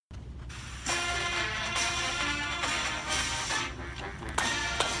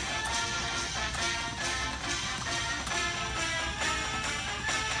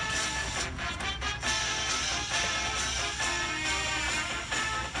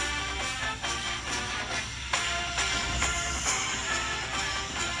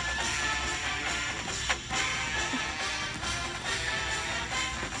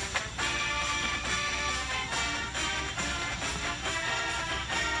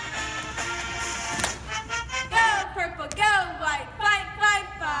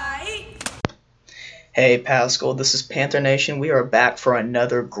Hey Paschal, this is Panther Nation. We are back for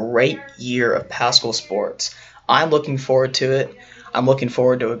another great year of Paschal sports. I'm looking forward to it. I'm looking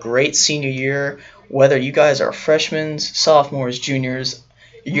forward to a great senior year. Whether you guys are freshmen, sophomores, juniors,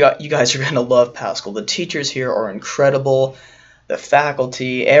 you guys are going to love Paschal. The teachers here are incredible. The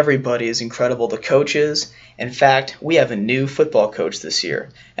faculty, everybody is incredible. The coaches. In fact, we have a new football coach this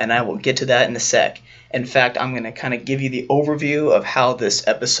year, and I will get to that in a sec. In fact, I'm going to kind of give you the overview of how this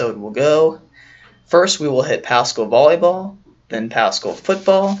episode will go. First, we will hit Paschal Volleyball, then Paschal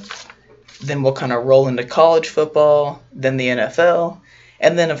Football, then we'll kind of roll into college football, then the NFL,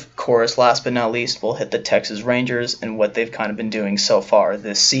 and then, of course, last but not least, we'll hit the Texas Rangers and what they've kind of been doing so far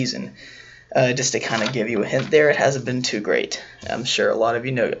this season. Just to kind of give you a hint there, it hasn't been too great. I'm sure a lot of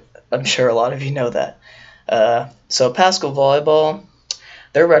you know. That. So Paschal Volleyball,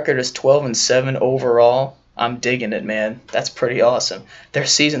 their record is 12-7 overall. I'm digging it, man. That's pretty awesome. Their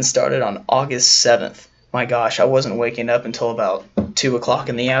season started on August 7th. My gosh, I wasn't waking up until about 2 o'clock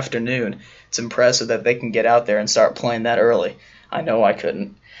in the afternoon. It's impressive that they can get out there and start playing that early. I know I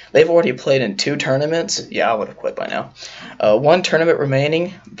couldn't. They've already played in 2 tournaments. Yeah, I would have quit by now. 1 tournament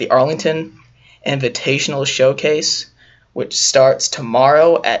remaining, the Arlington Invitational Showcase, which starts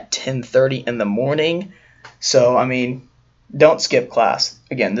tomorrow at 10:30 in the morning. So, I mean, don't skip class.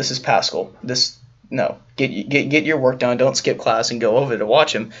 Again, this is Paschal. Get your work done. Don't skip class and go over to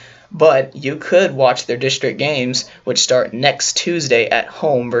watch them. But you could watch their district games, which start next Tuesday at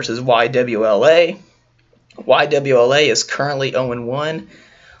home versus YWLA. YWLA is currently 0-1,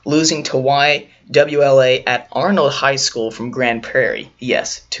 losing to YWLA at Arnold High School from Grand Prairie.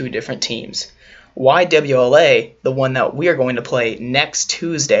 Yes, 2 different teams. YWLA, the one that we are going to play next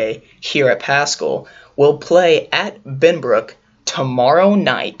Tuesday here at Paschal, will play at Benbrook tomorrow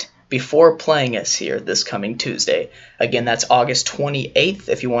night before playing us here this coming Tuesday. Again, that's August 28th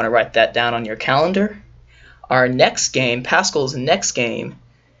if you want to write that down on your calendar. Our next game, Paschal's next game,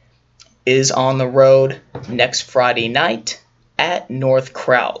 is on the road next Friday night at North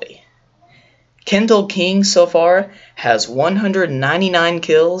Crowley. Kendall King so far has 199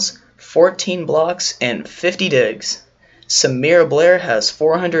 kills, 14 blocks, and 50 digs. Samir Blair has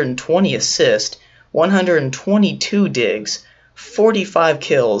 420 assists, 122 digs, 45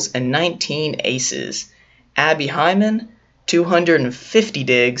 kills, and 19 aces. Abby Hyman, 250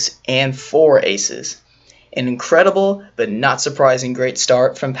 digs, and 4 aces. An incredible but not surprising great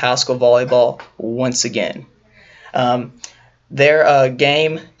start from Paschal Volleyball once again. Their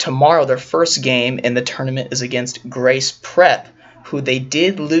game tomorrow, their first game in the tournament, is against Grace Prep, who they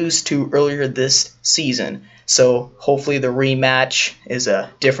did lose to earlier this season. So hopefully the rematch is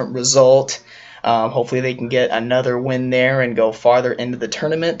a different result. Hopefully they can get another win there and go farther into the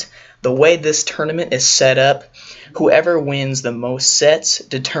tournament. The way this tournament is set up, whoever wins the most sets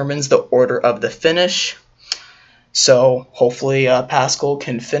determines the order of the finish. So hopefully Paschal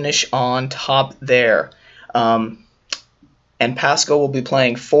can finish on top there. And Paschal will be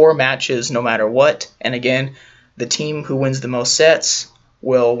playing 4 matches no matter what. And again, the team who wins the most sets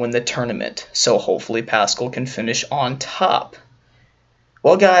will win the tournament. So hopefully Paschal can finish on top.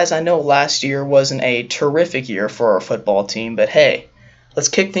 Well, guys, I know last year wasn't a terrific year for our football team, but hey, let's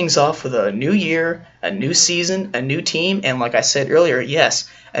kick things off with a new year, a new season, a new team, and like I said earlier, yes,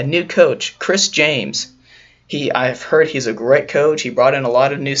 a new coach, Chris James. I've heard he's a great coach. He brought in a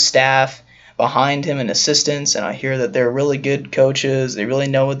lot of new staff behind him and assistants, and I hear that they're really good coaches. They really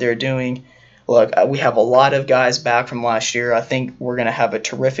know what they're doing. Look, we have a lot of guys back from last year. I think we're going to have a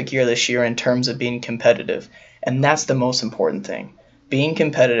terrific year this year in terms of being competitive, and that's the most important thing. Being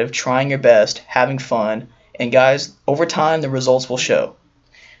competitive, trying your best, having fun, and guys, over time the results will show.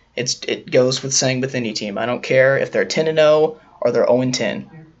 It goes with saying with any team. I don't care if they're 10-0 or they're 0-10.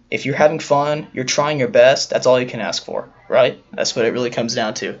 If you're having fun, you're trying your best, that's all you can ask for, right? That's what it really comes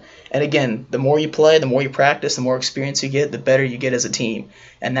down to. And again, the more you play, the more you practice, the more experience you get, the better you get as a team.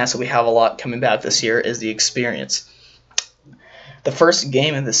 And that's what we have a lot coming back this year is the experience. The first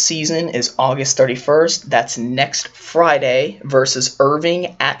game of the season is August 31st. That's next Friday versus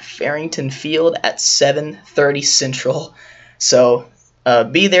Irving at Farrington Field at 7:30 Central. So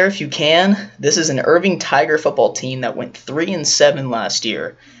be there if you can. This is an Irving Tiger football team that went 3-7 last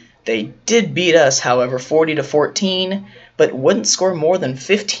year. They did beat us, however, 40-14, but wouldn't score more than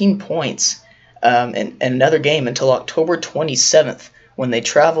 15 points in another game until October 27th when they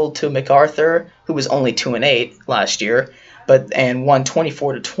traveled to MacArthur, who was only 2-8 last year, and won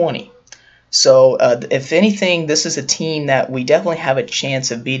 24-20. So if anything, this is a team that we definitely have a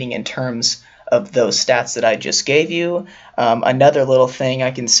chance of beating in terms of those stats that I just gave you. Another little thing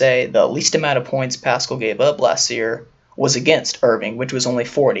I can say, the least amount of points Paschal gave up last year was against Irving, which was only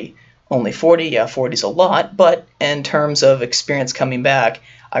 40. Only 40, yeah, 40 is a lot, but in terms of experience coming back,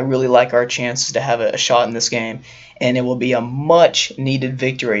 I really like our chances to have a shot in this game, and it will be a much needed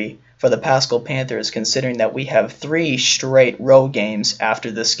victory for the Paschal Panthers, considering that we have 3 straight road games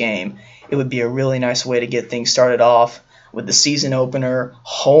after this game. It would be a really nice way to get things started off with the season opener,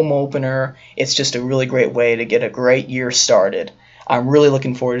 home opener. It's just a really great way to get a great year started. I'm really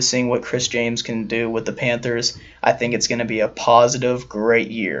looking forward to seeing what Chris James can do with the Panthers. I think it's going to be a positive, great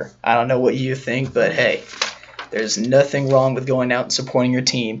year. I don't know what you think, but hey, there's nothing wrong with going out and supporting your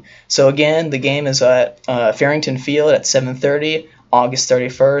team. So again, the game is at Farrington Field at 7:30, August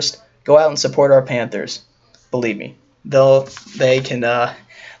 31st. Go out and support our Panthers. Believe me, they'll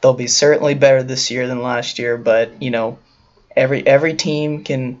be certainly better this year than last year. But every team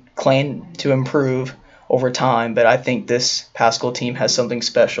can claim to improve over time. But I think this Paschal team has something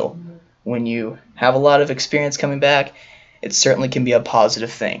special. When you have a lot of experience coming back, it certainly can be a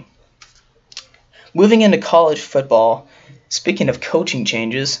positive thing. Moving into college football, speaking of coaching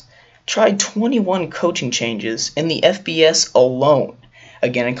changes, tried 21 coaching changes in the FBS alone.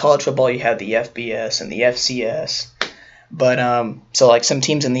 Again, in college football, you have the FBS and the FCS. But so like some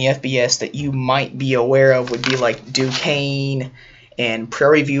teams in the FBS that you might be aware of would be like Duquesne and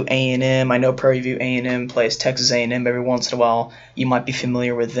Prairie View A&M. I know Prairie View A&M plays Texas A&M every once in a while. You might be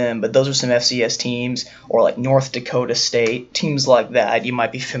familiar with them, but those are some FCS teams, or like North Dakota State, teams like that you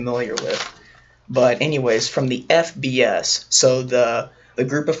might be familiar with. But anyways, from the FBS, so the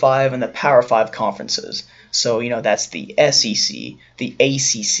Group of 5 and the Power 5 conferences. So, that's the SEC, the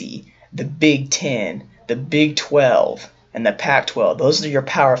ACC, the Big 10, the Big 12, and the Pac-12. Those are your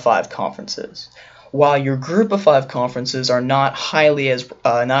Power 5 conferences. While your Group of 5 conferences are not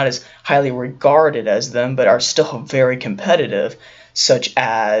as highly regarded as them, but are still very competitive, such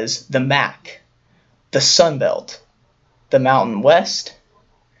as the MAC, the Sun Belt, the Mountain West,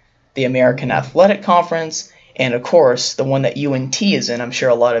 the American Athletic Conference, and of course the one that UNT is in. I'm sure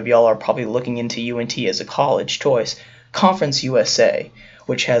a lot of y'all are probably looking into UNT as a college choice, Conference USA,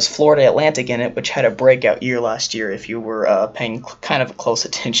 which has Florida Atlantic in it, which had a breakout year last year if you were paying kind of close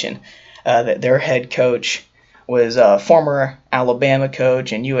attention. Their head coach was a former Alabama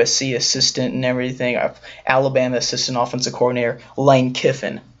coach and USC assistant and everything, Alabama assistant offensive coordinator Lane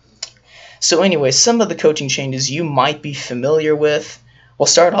Kiffin. So anyway, some of the coaching changes you might be familiar with. We'll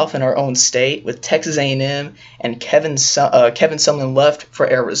start off in our own state with Texas A&M and Kevin Sumlin left for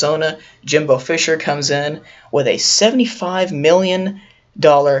Arizona. Jimbo Fisher comes in with a $75 million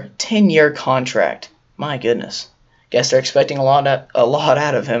 10-year contract. My goodness. Guess they're expecting a lot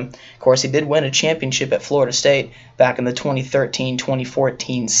out of him. Of course, he did win a championship at Florida State back in the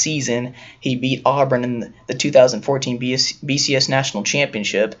 2013-2014 season. He beat Auburn in the 2014 BCS National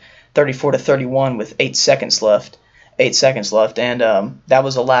Championship, 34-31 with 8 seconds left. And that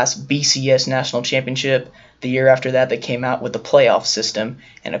was the last BCS National Championship. The year after that, they came out with the playoff system,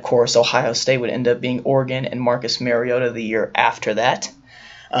 and of course, Ohio State would end up being Oregon and Marcus Mariota the year after that.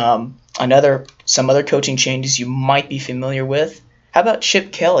 Some other coaching changes you might be familiar with. How about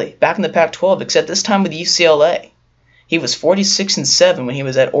Chip Kelly back in the Pac-12, except this time with UCLA? He was 46-7 when he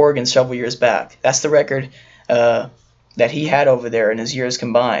was at Oregon several years back. That's the record that he had over there in his years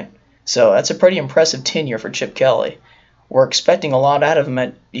combined. So that's a pretty impressive tenure for Chip Kelly. We're expecting a lot out of him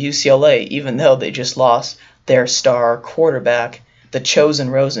at UCLA, even though they just lost their star quarterback, the Chosen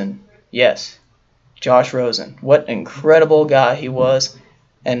Rosen. Yes, Josh Rosen. What an incredible guy he was.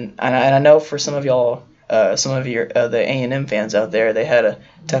 And I know for some of y'all, the A&M fans out there, they had a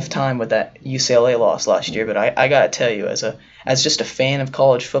tough time with that UCLA loss last year. But I gotta tell you, as just a fan of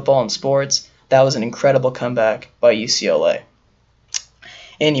college football and sports, that was an incredible comeback by UCLA.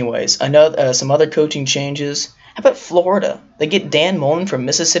 Anyways, some other coaching changes. How about Florida? They get Dan Mullen from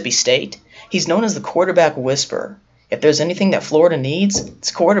Mississippi State. He's known as the quarterback whisperer. If there's anything that Florida needs,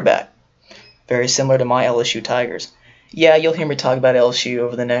 it's quarterback. Very similar to my LSU Tigers. Yeah, you'll hear me talk about LSU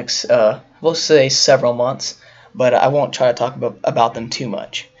over the next, we'll say several months, but I won't try to talk about them too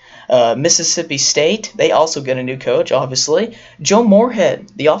much. Mississippi State, they also get a new coach, obviously. Joe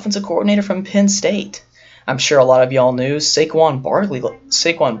Moorhead, the offensive coordinator from Penn State. I'm sure a lot of y'all knew Saquon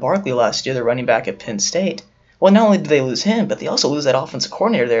Barkley last year, the running back at Penn State. Well, not only did they lose him, but they also lose that offensive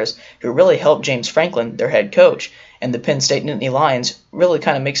coordinator of theirs who really helped James Franklin, their head coach, and the Penn State Nittany Lions really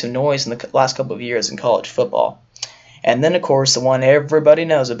kind of make some noise in the last couple of years in college football. And then, of course, the one everybody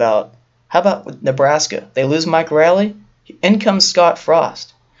knows about. How about Nebraska? They lose Mike Riley. In comes Scott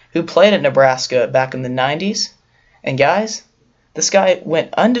Frost, who played at Nebraska back in the 90s. And guys, this guy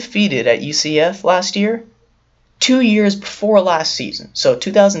went undefeated at UCF last year, 2 years before last season. So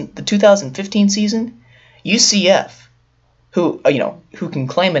the 2015 season, UCF who can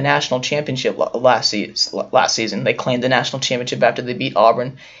claim a national championship last season. They claimed the national championship after they beat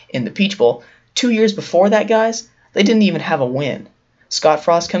Auburn in the Peach Bowl. 2 years before that, guys, they didn't even have a win. Scott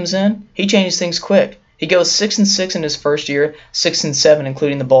Frost comes in, he changes things quick. He goes 6-6 in his first year, 6-7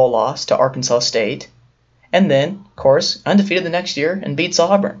 including the bowl loss to Arkansas State, and then, of course, undefeated the next year and beats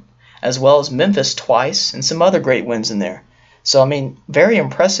Auburn, as well as Memphis twice and some other great wins in there. So, I mean, very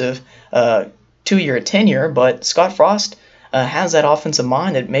impressive 2-year tenure, but Scott Frost has that offensive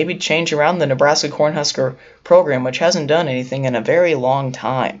mind that maybe change around the Nebraska Cornhusker program, which hasn't done anything in a very long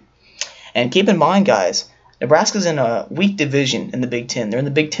time. And keep in mind, guys, Nebraska's in a weak division in the Big Ten. They're in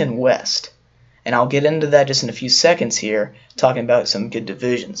the Big Ten West. And I'll get into that just in a few seconds here, talking about some good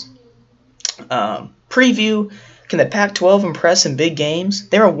divisions. Preview, can the Pac-12 impress in big games?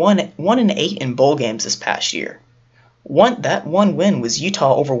 They were 1-8 in bowl games this past year. That one win was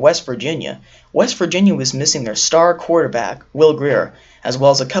Utah over West Virginia. West Virginia was missing their star quarterback, Will Grier, as well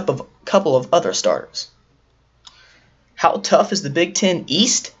as a couple of other starters. How tough is the Big Ten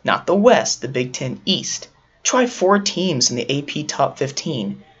East? Not the West, the Big Ten East. Try 4 teams in the AP Top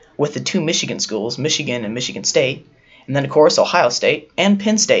 15, with the 2 Michigan schools, Michigan and Michigan State, and then, of course, Ohio State and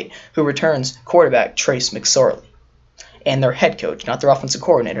Penn State, who returns quarterback Trace McSorley, and their head coach, not their offensive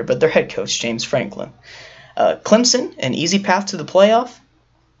coordinator, but their head coach, James Franklin. Clemson, an easy path to the playoff?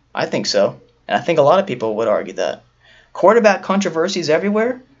 I think so, and I think a lot of people would argue that. Quarterback controversies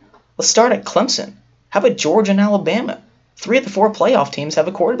everywhere? Let's start at Clemson. How about Georgia and Alabama? 3 of the 4 playoff teams have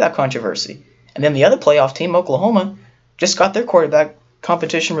a quarterback controversy. And then the other playoff team, Oklahoma, just got their quarterback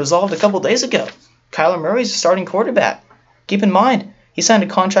competition resolved a couple days ago. Kyler Murray's the starting quarterback. Keep in mind, he signed a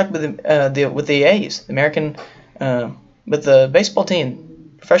contract with the A's, with the baseball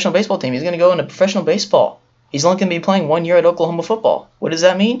team, professional baseball team. He's going to go into professional baseball. He's only going to be playing 1 year at Oklahoma football. What does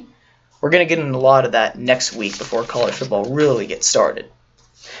that mean? We're going to get into a lot of that next week before college football really gets started.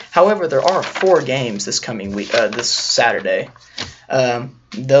 However, there are 4 games this coming week, this Saturday.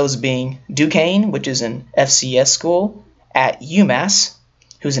 Those being Duquesne, which is an FCS school, at UMass,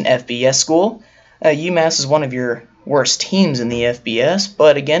 who's an FBS school. UMass is one of your worst teams in the FBS,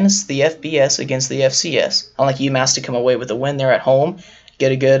 but again, it's the FBS against the FCS. I like UMass to come away with a win there at home,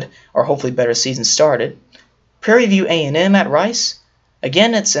 get a good or hopefully better season started. Prairie View A&M at Rice.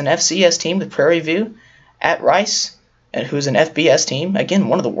 Again, it's an FCS team with Prairie View at Rice, and who's an FBS team. Again,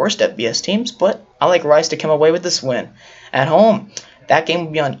 one of the worst FBS teams, but I like Rice to come away with this win. At home, that game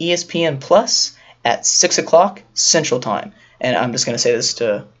will be on ESPN Plus at 6 o'clock Central Time. And I'm just going to say this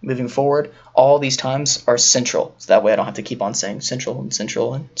to moving forward. All these times are Central, so that way I don't have to keep on saying Central and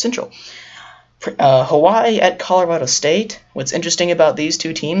Central and Central. Hawaii at Colorado State. What's interesting about these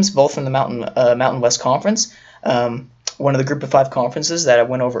 2 teams, both from the Mountain West Conference, one of the Group of 5 conferences that I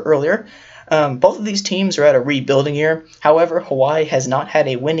went over earlier, both of these teams are at a rebuilding year. However, Hawaii has not had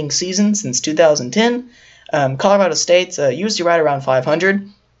a winning season since 2010. Colorado State's usually right around 500.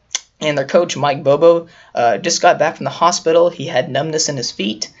 And their coach, Mike Bobo, just got back from the hospital. He had numbness in his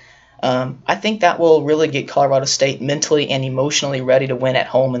feet. I think that will really get Colorado State mentally and emotionally ready to win at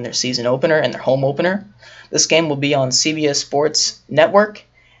home in their season opener and their home opener. This game will be on CBS Sports Network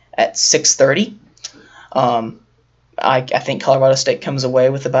at 6:30. I think Colorado State comes away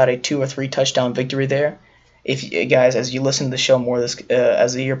with about a 2 or 3 touchdown victory there. If you guys, as you listen to the show more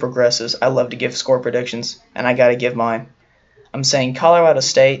as the year progresses, I love to give score predictions, and I got to give mine. I'm saying Colorado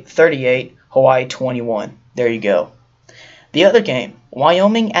State 38, Hawaii 21. There you go. The other game,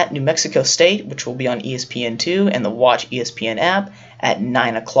 Wyoming at New Mexico State, which will be on ESPN2 and the Watch ESPN app at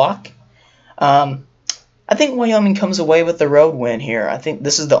 9 o'clock. I think Wyoming comes away with the road win here. I think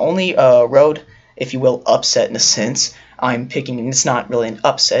this is the only road, if you will, upset in a sense I'm picking. And it's not really an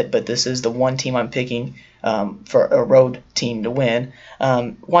upset, but this is the one team I'm picking for a road team to win.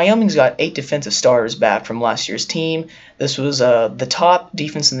 Wyoming's got 8 defensive starters back from last year's team. This was the top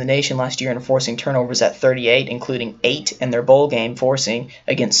defense in the nation last year in forcing turnovers at 38, including 8 in their bowl game forcing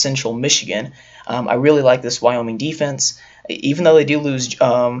against Central Michigan. I really like this Wyoming defense. Even though they do lose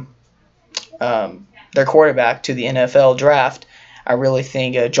their quarterback to the NFL draft, I really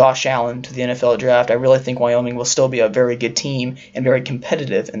think Josh Allen to the NFL draft, I really think Wyoming will still be a very good team and very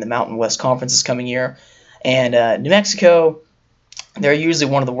competitive in the Mountain West Conference this coming year. And New Mexico, they're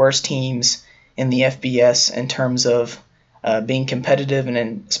usually one of the worst teams in the FBS in terms of being competitive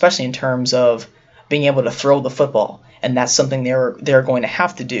and especially in terms of being able to throw the football. And that's something they're going to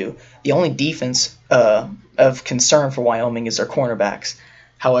have to do. The only defense of concern for Wyoming is their cornerbacks.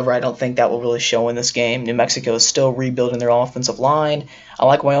 However, I don't think that will really show in this game. New Mexico is still rebuilding their offensive line. I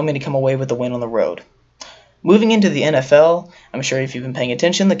like Wyoming to come away with the win on the road. Moving into the NFL, I'm sure if you've been paying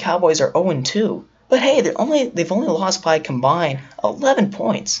attention, the Cowboys are 0-2. But hey, they've only lost by a combined 11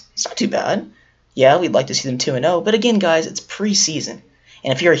 points. It's not too bad. Yeah, we'd like to see them 2-0, but again, guys, it's preseason.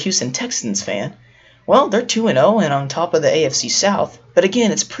 And if you're a Houston Texans fan, well, they're 2-0 and on top of the AFC South. But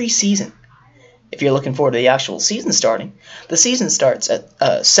again, it's preseason. If you're looking forward to the actual season starting, the season starts at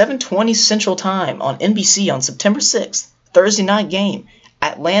 7:20 Central Time on NBC on September 6th, Thursday night game.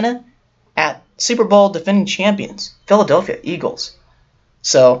 Atlanta at Super Bowl defending champions, Philadelphia Eagles.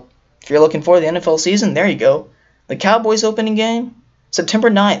 So, if you're looking for the NFL season, there you go. The Cowboys opening game, September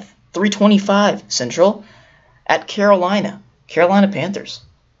 9th, 3:25 Central, at Carolina Panthers.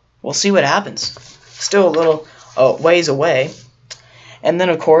 We'll see what happens. Still a little ways away. And then,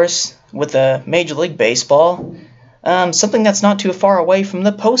 of course, with the Major League Baseball, something that's not too far away from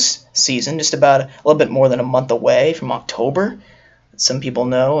the postseason, just about a little bit more than a month away from October. Some people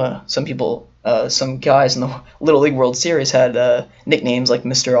know, some guys in the Little League World Series had nicknames like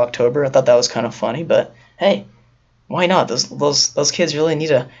Mr. October. I thought that was kind of funny, but hey, why not? Those kids really need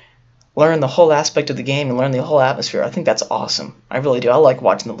to learn the whole aspect of the game and learn the whole atmosphere. I think that's awesome. I really do. I like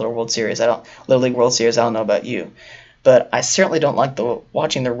watching the Little League World Series. I don't know about you, but I certainly don't like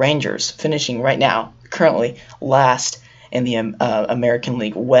watching the Rangers finishing right now, currently last in the American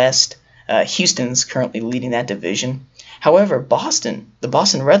League West. Houston's currently leading that division. However, the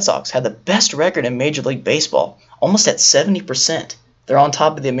Boston Red Sox had the best record in Major League Baseball, almost at 70%. They're on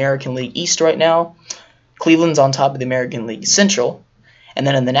top of the American League East right now. Cleveland's on top of the American League Central. And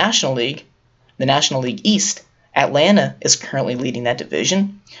then in the National League East, Atlanta is currently leading that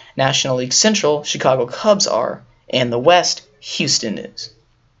division. National League Central, Chicago Cubs are. And the West, Houston is.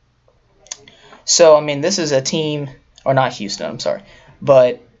 So, I mean, this is a team, or not Houston, I'm sorry,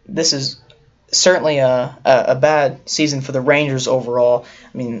 but this is certainly a bad season for the Rangers overall.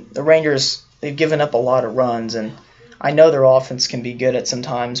 I mean, the Rangers, they've given up a lot of runs, and I know their offense can be good at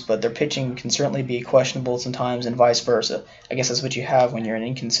sometimes, but their pitching can certainly be questionable sometimes, and vice versa. I guess that's what you have when you're an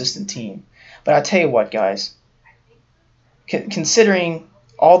inconsistent team. But I tell you what, guys, considering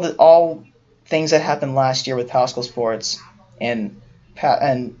all things that happened last year with Paschal Sports and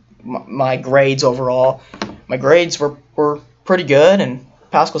my grades overall, my grades were pretty good, and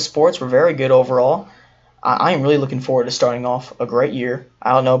Paschal Sports were very good overall. I am really looking forward to starting off a great year.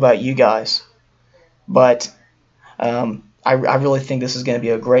 I don't know about you guys, but I really think this is going to be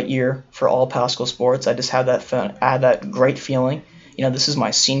a great year for all Paschal Sports. I just have that great feeling. You know, this is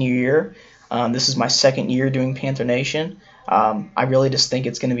my senior year. This is my second year doing Panther Nation. I really just think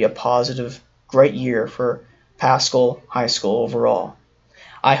it's going to be a positive, great year for Paschal High School overall.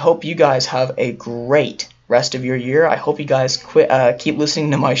 I hope you guys have a great rest of your year. I hope you guys keep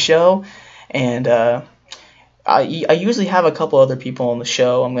listening to my show, and I usually have a couple other people on the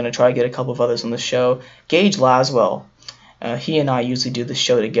show. I'm going to try to get a couple of others on the show. Gage Laswell, he and I usually do the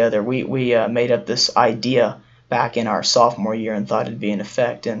show together. We made up this idea back in our sophomore year and thought it'd be in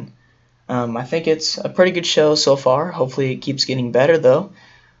effect, and I think it's a pretty good show so far. Hopefully it keeps getting better though.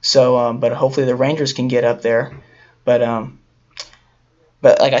 So, but hopefully the Rangers can get up there. But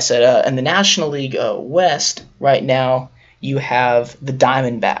like I said, in the National League West right now, you have the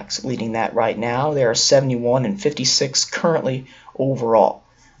Diamondbacks leading that right now. They are 71-56 currently overall.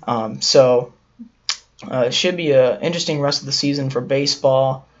 So it should be an interesting rest of the season for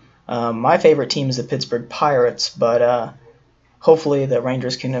baseball. My favorite team is the Pittsburgh Pirates, but hopefully the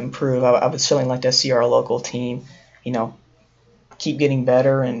Rangers can improve. I would certainly like to see our local team, keep getting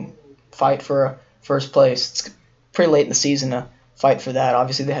better and fight for first place. It's pretty late in the season to fight for that.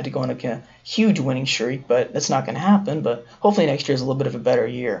 Obviously, they had to go on a huge winning streak, but that's not going to happen. But hopefully next year is a little bit of a better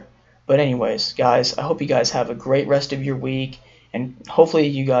year. But anyways, guys, I hope you guys have a great rest of your week, and hopefully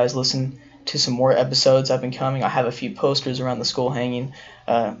you guys listen to some more episodes up and coming. I have a few posters around the school hanging,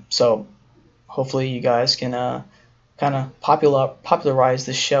 so hopefully you guys can kind of popularize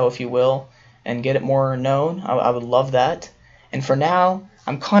this show, if you will, and get it more known. I would love that. And for now,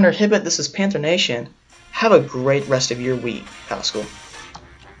 I'm Connor Hibbett. This is Panther Nation. Have a great rest of your week, Paschal.